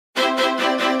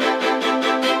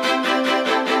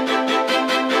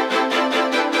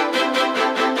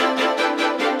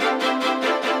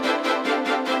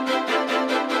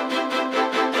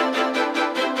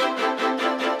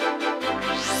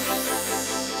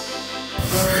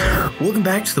Welcome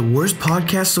back to the worst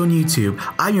podcast on YouTube.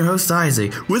 I'm your host,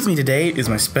 Isaac. With me today is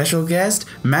my special guest,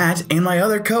 Matt, and my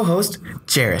other co-host,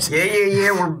 Jarrett.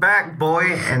 Yeah, we're back, boy.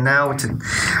 And now,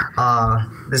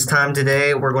 this time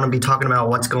today, we're going to be talking about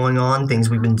what's going on, things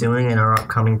we've been doing, and our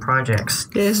upcoming projects.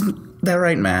 Yeah, isn't that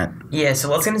right, Matt? Yeah, so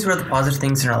let's get into the positive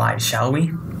things in our lives, shall we?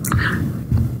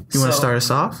 You want to start us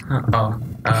off?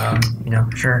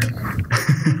 Sure.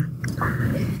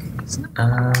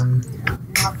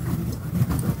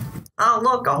 Oh,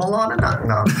 look, a whole lot of nothing.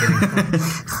 No, I'm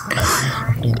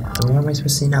kidding. What am I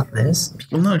supposed to say now? This?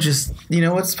 Well, no, just,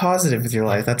 what's positive with your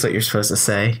life. That's what you're supposed to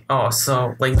say. Oh,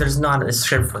 so, there's not a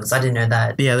script for this. I didn't know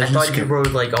that. Yeah, there's I thought no you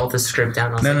script. wrote, all the script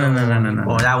down. No.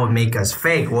 Well, that would make us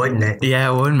fake, wouldn't it?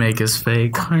 Yeah, it would make us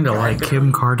fake. Kind of like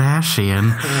Kim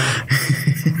Kardashian.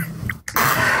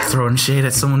 Throwing shade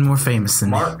at someone more famous than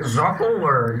me. Mark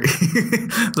Zuckerberg.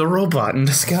 The robot in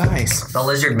disguise. The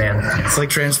lizard man. It's like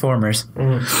Transformers.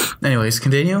 Anyways,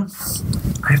 continue.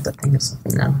 I have to think of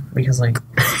something now. Because,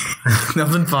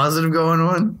 Nothing positive going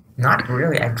on? not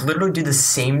really. I literally do the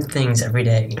same things every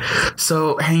day.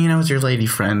 So, hanging out with your lady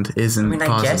friend isn't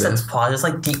positive. I guess that's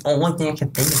positive. It's the only thing I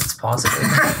can think of that's positive.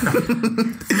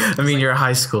 I mean, you're a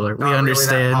high schooler. We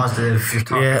understand. Really that positive if you're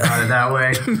talking about it that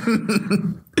way.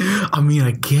 I mean,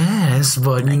 I guess,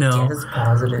 but I guess it's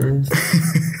positive.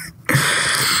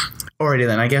 Alrighty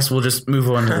then, I guess we'll just move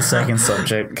on to the second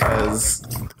subject, because...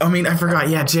 I forgot.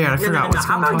 Yeah, Jared, I forgot.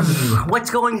 How about you?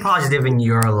 What's going positive in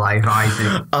your life,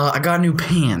 Isaac? I got new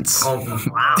pants. Oh,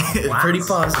 wow. Pretty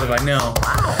positive, I know.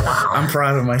 Wow. I'm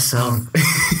proud of myself.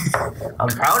 I'm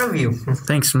proud of you.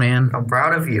 Thanks, man. I'm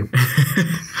proud of you.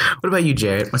 What about you,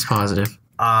 Jared? What's positive?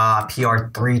 PR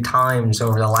 3 times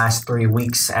over the last 3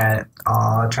 weeks at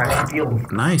track and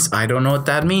field. Nice. I don't know what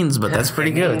that means, but that's pretty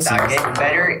good. I get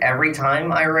better every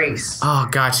time I race. Oh,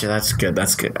 gotcha. That's good.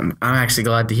 I'm actually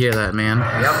glad to hear that, man.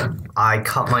 Yep. I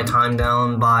cut my time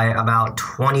down by about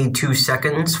 22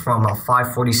 seconds from a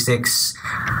 5:46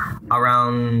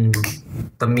 around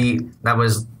the meet that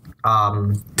was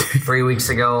 3 weeks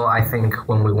ago, I think,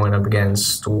 when we went up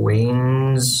against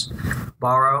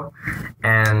Waynesboro.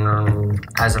 And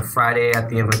as of Friday at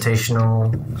the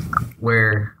Invitational,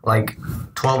 where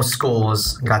 12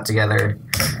 schools got together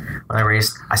when I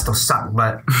raced. I still suck,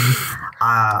 but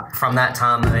from that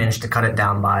time I managed to cut it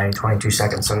down by 22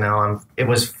 seconds. So now it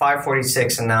was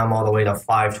 5:46 and now I'm all the way to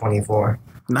 5:24.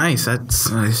 Nice. I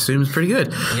assume it's pretty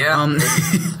good. Yeah.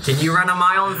 Can you run a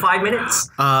mile in 5 minutes?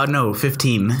 No,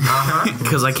 15.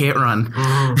 Because I can't run.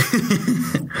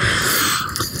 Mm-hmm.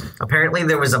 Apparently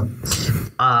there was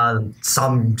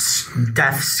some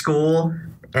deaf school,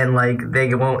 and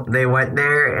they went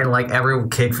there, and every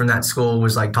kid from that school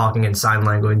was talking in sign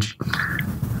language.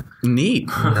 Neat.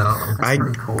 No,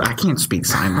 Cool. I can't speak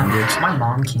sign language. My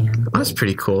mom can. That's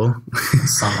pretty cool.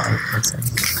 Somewhat, let's say.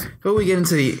 But we get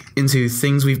into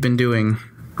things we've been doing.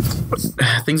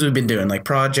 Things we've been doing, like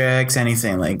projects,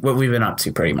 anything, what we've been up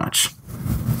to, pretty much.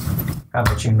 How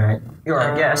about you, Matt? You're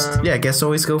our guest. Yeah, guests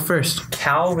always go first.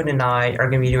 Calvin and I are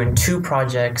going to be doing 2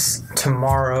 projects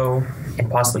tomorrow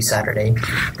and possibly Saturday.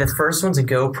 The first one's a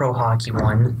GoPro hockey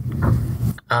one.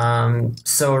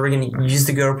 So we're going to use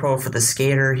the GoPro for the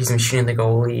skater. He's going to be shooting the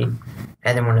goalie.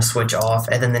 And then we're going to switch off.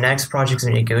 And then the next project is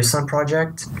going to be a ghost hunt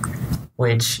project,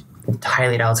 which I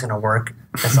highly doubt it's going to work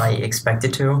as I expect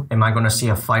it to. Am I going to see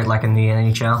a fight like in the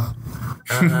NHL?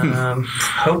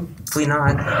 Hopefully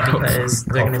not, because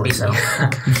they're going to be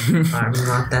I'm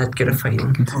not that good at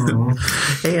fighting.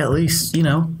 Hey, at least,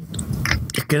 you're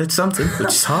good at something, which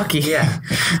is hockey. Yeah.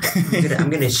 I'm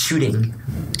good at shooting.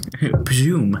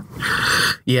 Presume.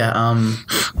 Yeah,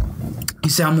 you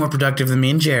sound more productive than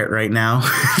me and Jarrett right now.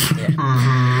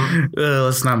 Yeah.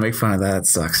 Let's not make fun of that. It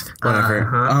sucks. Whatever.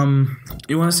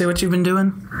 You want to say what you've been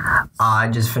doing? I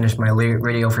just finished my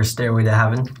video for Stairway to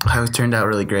Heaven. It turned out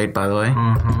really great, by the way.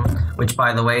 Which,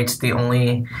 by the way, it's the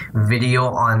only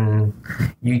video on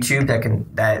YouTube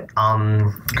that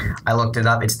I looked it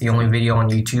up. It's the only video on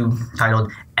YouTube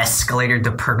titled Escalator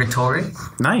to Purgatory.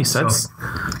 Nice. That's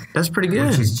pretty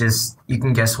good. Which is just, you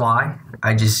can guess why.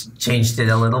 I just changed it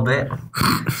a little bit.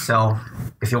 So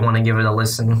if you want to give it a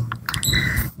listen,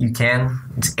 you can.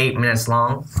 It's 8 minutes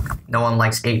long. No one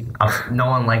likes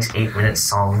 8-minute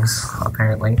songs,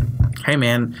 apparently. Hey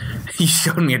man, you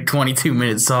showed me a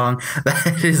 22-minute song.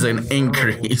 That is an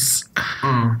increase.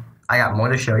 I got more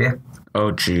to show you.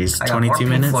 Oh jeez, 22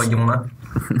 minutes. For you,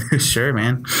 Sure,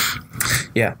 man.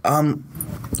 Yeah.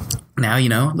 now,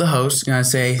 the host gonna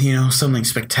say, something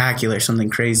spectacular, something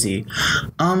crazy.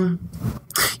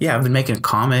 Yeah, I've been making a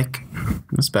comic.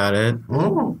 That's about it.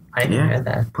 Ooh, I didn't hear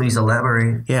that. please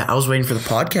elaborate. Yeah, I was waiting for the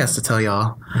podcast to tell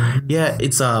y'all. Yeah,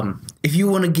 it's if you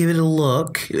want to give it a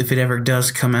look, if it ever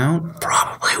does come out,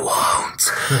 probably won't.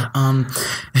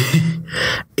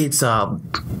 It's I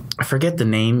forget the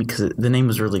name because the name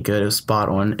was really good. It was spot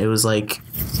on. It was like,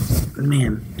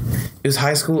 man, it was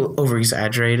high school over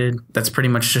exaggerated. That's pretty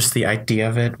much just the idea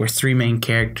of it. We're three main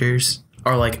characters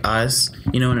are like us,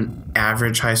 in an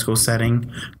average high school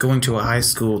setting, going to a high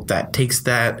school that takes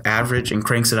that average and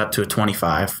cranks it up to a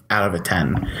 25 out of a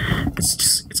 10.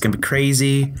 It's gonna be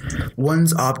crazy.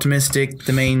 One's optimistic,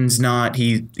 the main's not.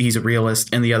 He's a realist,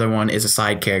 and the other one is a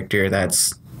side character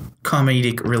that's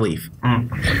comedic relief.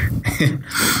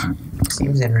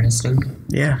 Seems interesting.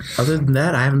 Yeah. Other than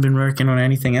that, I haven't been working on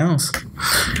anything else.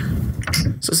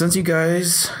 So since you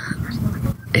guys,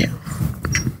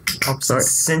 sorry.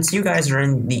 Since you guys are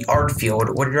in the art field,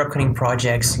 what are your upcoming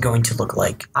projects going to look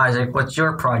like? Isaac, what's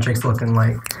your project looking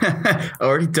like? I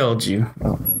already told you.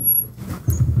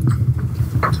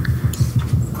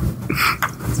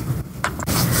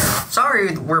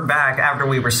 Sorry, we're back after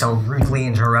we were so rudely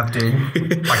interrupted,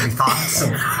 like we thought.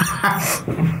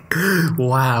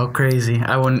 Wow, crazy.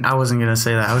 I wasn't gonna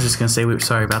say that. I was just gonna say we were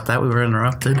sorry about that. We were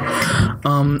interrupted.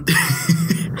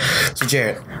 So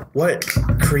Jarrett, what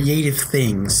creative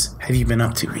things have you been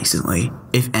up to recently,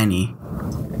 if any?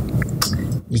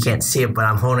 You can't see it, but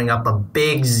I'm holding up a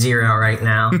big 0 right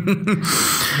now.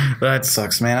 That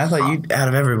sucks, man. I thought you out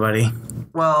of everybody.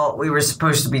 Well, we were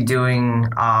supposed to be doing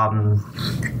a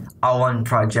one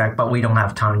project, but we don't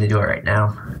have time to do it right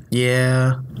now.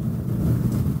 Yeah.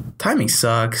 Timing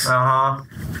sucks. Uh-huh.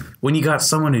 When you got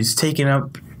someone who's taken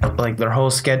up, like their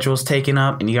whole schedule's taken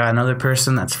up, and you got another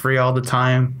person that's free all the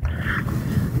time,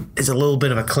 it's a little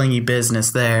bit of a clingy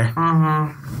business there.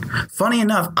 Mm-hmm. Funny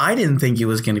enough, I didn't think it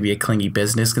was going to be a clingy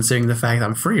business, considering the fact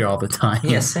I'm free all the time.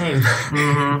 Yeah, same.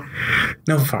 Mm-hmm.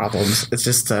 No problems. It's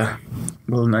just a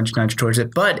little nudge towards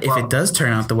it. But if it does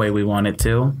turn out the way we want it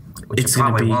to, it's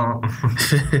going to be... Won't.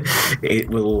 It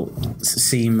will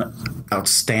seem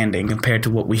outstanding compared to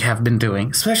what we have been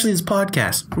doing, especially this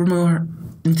podcast. We're more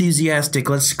enthusiastic,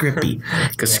 less scripty,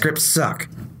 because scripts suck.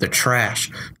 They're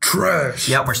trash. Trash!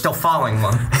 Yeah, we're still following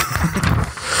one.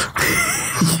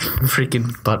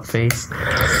 Freaking butt face.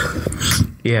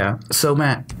 Yeah. So,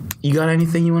 Matt, you got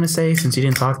anything you want to say since you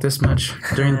didn't talk this much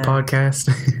during the podcast?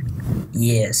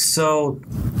 Yeah, so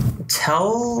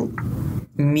tell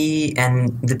me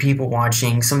and the people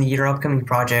watching some of your upcoming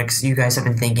projects you guys have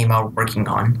been thinking about working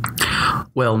on.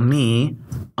 Well, me,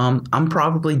 I'm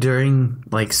probably during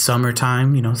like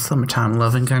summertime, summertime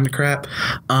loving kind of crap.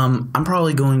 I'm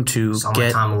probably going to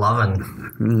Summertime loving.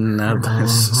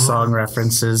 Song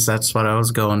references. That's what I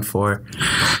was going for.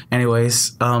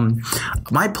 Anyways,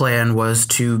 my plan was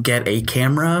to get a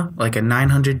camera, like a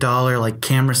 $900 like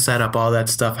camera setup, all that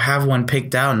stuff. Have one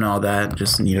picked out and all that.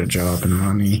 Just need a job and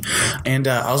money. And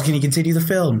I was going to continue the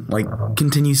film, like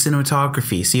continue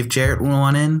cinematography. See if Jarrett will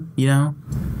want in.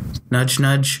 Nudge,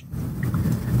 nudge.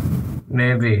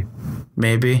 Maybe.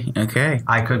 Okay.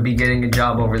 I could be getting a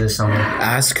job over this summer.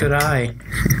 As could I.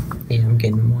 Yeah, I'm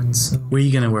getting one, so... Where are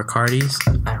you going to work, Hardee's?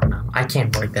 I don't know. I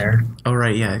can't work there. Oh,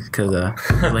 right, yeah, because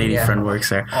your lady Yeah. friend works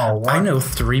there. Oh, what? I know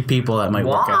 3 people that might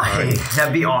work at Why? Hardee's.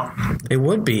 That'd be awesome. It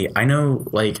would be. I know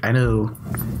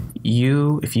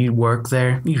you, if you work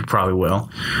there, you probably will.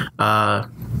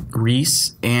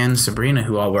 Reese and Sabrina,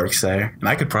 who all works there. And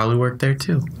I could probably work there,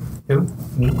 too. Who?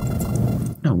 Me?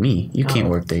 No, me. You can't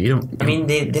work there. You don't. I mean,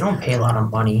 they don't pay a lot of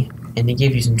money, and they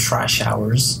give you some trash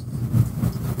hours.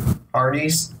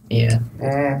 Hardee's? Yeah.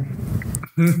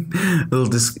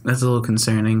 That's a little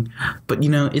concerning. But,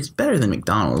 it's better than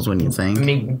McDonald's, when you think.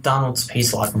 McDonald's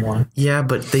pays a lot more. Yeah,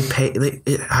 but they pay...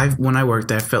 when I worked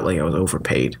there, I felt like I was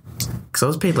overpaid. Because I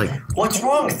was paid like... What's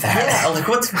wrong with that? Like,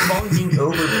 what's wrong with being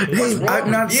overpaid? Hey, I'm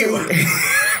not saying...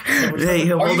 Hey,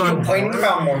 hold on. Are you complaining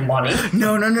about more money?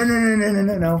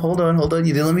 No. Hold on.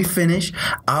 You didn't let me finish.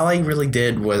 All I really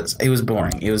did was... It was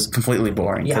boring. It was completely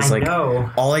boring. Yeah, I know.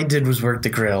 All I did was work the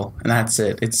grill, and that's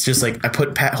it. It's just like, I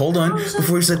put... Hold on.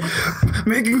 Before you said,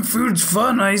 making food's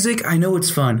fun, Isaac. I know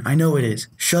it's fun. I know it is.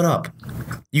 Shut up.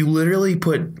 You literally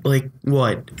put, like,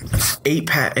 what?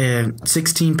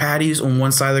 16 patties on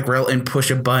one side of the grill and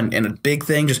push a button, and a big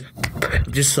thing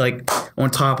just like on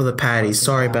top of the patties.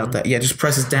 Sorry about that. Yeah, just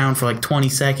press it down for like 20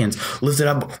 seconds. Lift it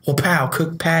up. Well, pow,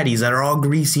 cooked patties that are all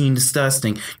greasy and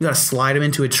disgusting. You gotta slide them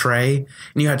into a tray,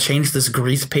 and you gotta change this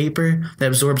grease paper that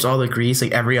absorbs all the grease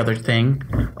like every other thing.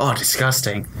 Oh,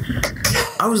 disgusting.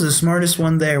 I was the smartest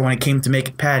one there when it came to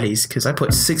making patties because I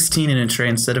put 16 in a tray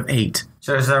instead of 8.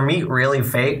 So is their meat really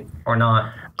fake or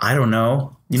not? I don't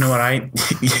know. You know what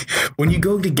when you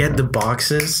go to get the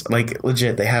boxes, like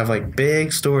legit, they have like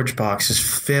big storage boxes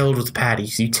filled with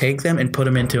patties. You take them and put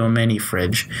them into a mini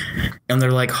fridge, and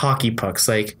they're like hockey pucks.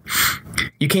 Like,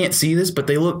 you can't see this, but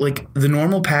they look like the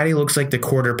normal patty looks like the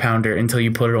quarter pounder until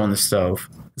you put it on the stove.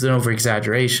 It's an over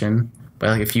exaggeration by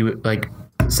like a few like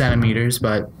centimeters,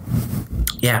 but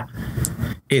yeah,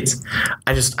 I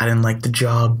didn't like the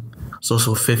job. I was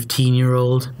also a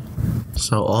 15-year-old,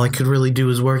 so all I could really do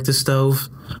was work the stove,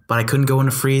 but I couldn't go in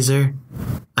the freezer.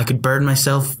 I could burn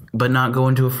myself, but not go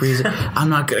into a freezer. I'm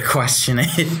not gonna question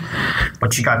it.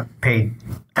 But you got paid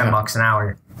 $10 an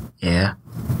hour. Yeah.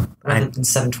 Rather than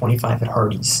 $7.25 at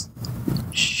Hardee's.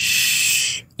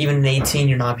 Shh. Even in 18,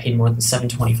 you're not paid more than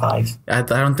 $7.25. I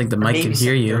don't think the mic can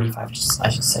hear you. $7.35, I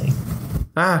should say.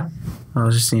 I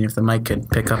was just seeing if the mic could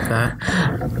pick up that.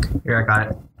 Here, I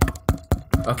got it.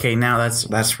 Okay, now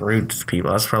that's rude to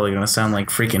people. That's probably gonna sound like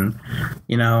freaking,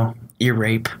 ear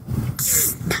rape.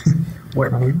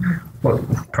 Well,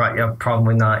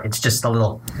 probably not. It's just a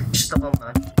little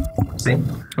nudge. See?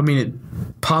 I mean,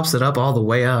 it pops it up all the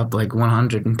way up, like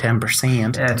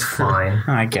 110%. That's fine.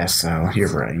 I guess so. You're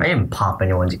right. I didn't pop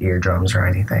anyone's eardrums or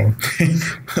anything.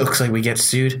 Looks like we get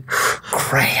sued.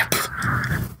 Crap.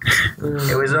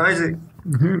 It was Isaac.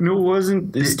 No, it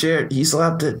wasn't. It's Jared. He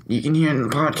slapped it. You can hear it in the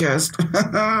podcast.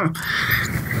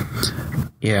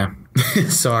 Yeah.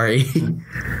 Sorry.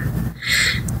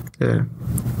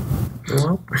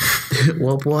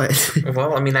 Well, what?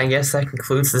 Well, I mean, I guess that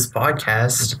concludes this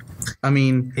podcast. I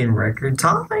mean, In record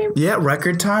time. yeah,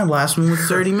 record time. Last one was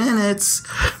 30 minutes.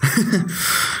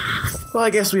 Well, I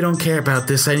guess we don't care about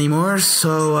this anymore,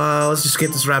 so let's just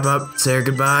get this wrap up. Say our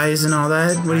goodbyes and all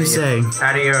that. What do you say?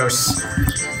 Adios.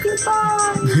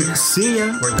 Goodbye. See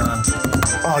ya. We're done.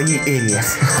 Oh, you idiot.